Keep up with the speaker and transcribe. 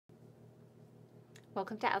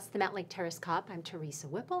Welcome to Ask the Mountlake Terrace Cop. I'm Teresa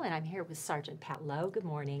Whipple, and I'm here with Sergeant Pat Lowe. Good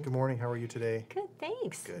morning. Good morning. How are you today? Good,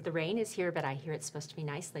 thanks. Good. The rain is here, but I hear it's supposed to be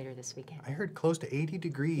nice later this weekend. I heard close to 80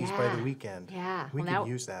 degrees by the weekend. Yeah. We could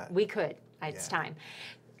use that. We could. It's time.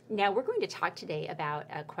 Now, we're going to talk today about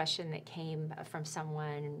a question that came from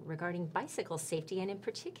someone regarding bicycle safety, and in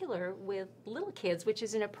particular with little kids, which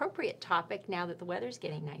is an appropriate topic now that the weather's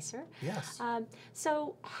getting nicer. Yes.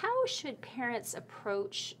 So how should parents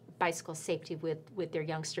approach bicycle safety with their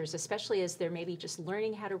youngsters, especially as they're maybe just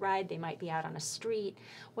learning how to ride? They might be out on a street.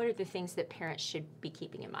 What are the things that parents should be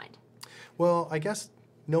keeping in mind? Well, I guess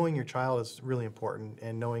knowing your child is really important,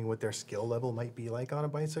 and knowing what their skill level might be like on a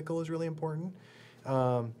bicycle is really important.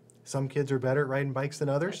 Some kids are better at riding bikes than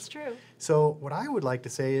others. That's true. So what I would like to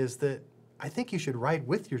say is that I think you should ride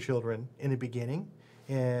with your children in the beginning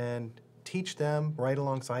and teach them, ride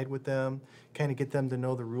alongside with them, kind of get them to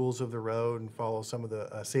know the rules of the road and follow some of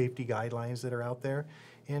the safety guidelines that are out there.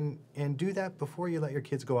 And do that before you let your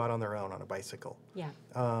kids go out on their own on a bicycle. Yeah.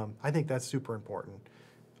 I think that's super important.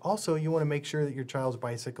 Also, you want to make sure that your child's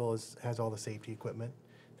bicycle has all the safety equipment.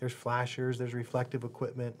 There's flashers, there's reflective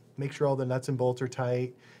equipment. Make sure all the nuts and bolts are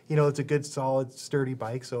tight. You know, it's a good, solid, sturdy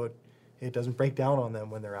bike, so it doesn't break down on them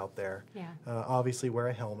when they're out there. Yeah. Obviously, wear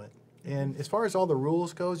a helmet. And as far as all the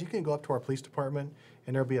rules goes, you can go up to our police department,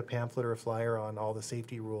 and there'll be a pamphlet or a flyer on all the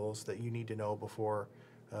safety rules that you need to know before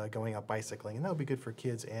going out bicycling. And that'll be good for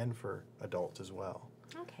kids and for adults as well.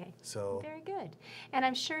 Okay. So very good. And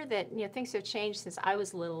I'm sure that things have changed since I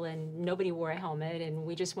was little and nobody wore a helmet and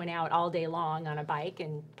we just went out all day long on a bike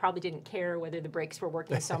and probably didn't care whether the brakes were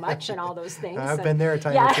working so much and all those things. I've been there a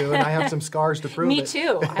time or two, and I have some scars to prove it. Me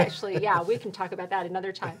too, actually. Yeah, we can talk about that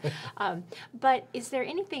another time. But is there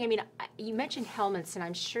anything, I mean, you mentioned helmets, and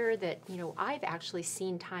I'm sure that, I've actually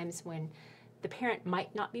seen times when the parent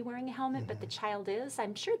might not be wearing a helmet, but the child is.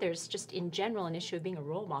 I'm sure there's just in general an issue of being a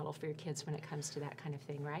role model for your kids when it comes to that kind of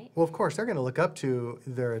thing, right? Well, of course, they're going to look up to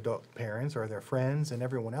their adult parents or their friends and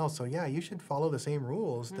everyone else. So, yeah, you should follow the same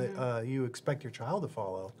rules that you expect your child to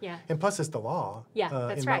follow. Yeah. And plus, it's the law. Yeah,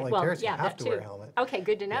 that's in right. Mountlake Well, Terrace, yeah, you have that to wear a too. helmet. Okay,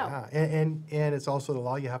 good to know. Yeah, and it's also the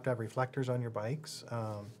law. You have to have reflectors on your bikes.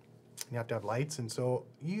 You have to have lights, and so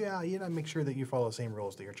you gotta make sure that you follow the same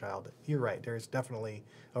rules that your child. You're right. There's definitely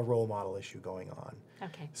a role model issue going on.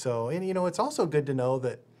 Okay. So, and it's also good to know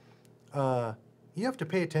that you have to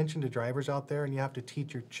pay attention to drivers out there, and you have to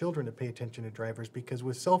teach your children to pay attention to drivers, because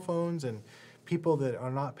with cell phones and people that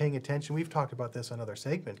are not paying attention, we've talked about this on other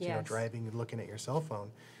segments. Yes. Driving and looking at your cell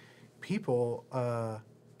phone. People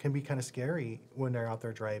can be kind of scary when they're out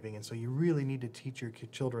there driving, and so you really need to teach your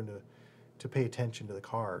children to pay attention to the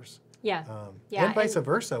cars. Yeah. And vice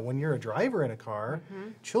versa. When you're a driver in a car,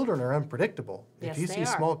 children are unpredictable. Yes, if you see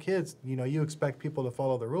small kids, you expect people to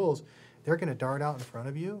follow the rules. They're going to dart out in front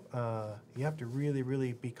of you. You have to really,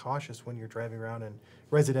 really be cautious when you're driving around in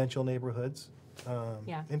residential neighborhoods.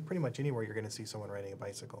 And pretty much anywhere you're going to see someone riding a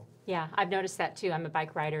bicycle. Yeah, I've noticed that too. I'm a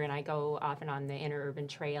bike rider and I go often on the interurban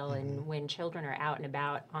trail, and when children are out and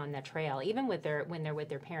about on the trail, even when they're with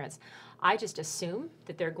their parents, I just assume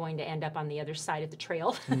that they're going to end up on the other side of the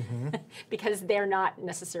trail because they're not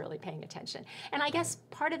necessarily paying attention. And I guess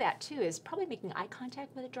part of that too is probably making eye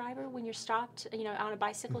contact with a driver when you're stopped, on a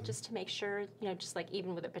bicycle, just to make sure, just like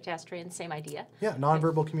even with a pedestrian, same idea. Yeah,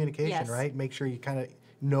 nonverbal communication, Yes. right? Make sure you kind of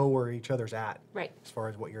know where each other's at, right, as far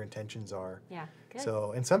as what your intentions are. Yeah, good.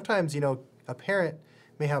 So, and sometimes, a parent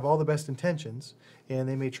may have all the best intentions, and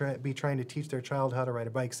they may be trying to teach their child how to ride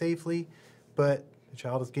a bike safely, but the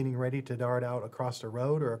child is getting ready to dart out across the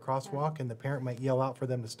road or a crosswalk, and the parent might yell out for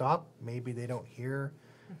them to stop. Maybe they don't hear.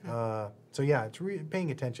 So yeah,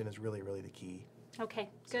 paying attention is really, really the key. Okay,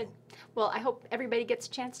 good. Well, I hope everybody gets a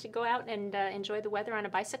chance to go out and enjoy the weather on a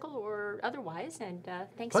bicycle or otherwise, and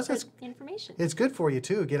thanks Plus for the information. It's good for you,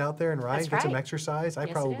 too. Get out there and ride, That's get some right. exercise. I Yes,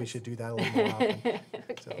 it probably is. should do that a little more often.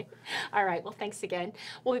 Okay. All right, well, thanks again.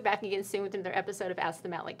 We'll be back again soon with another episode of Ask the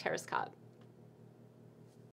Mountlake Terrace Cop.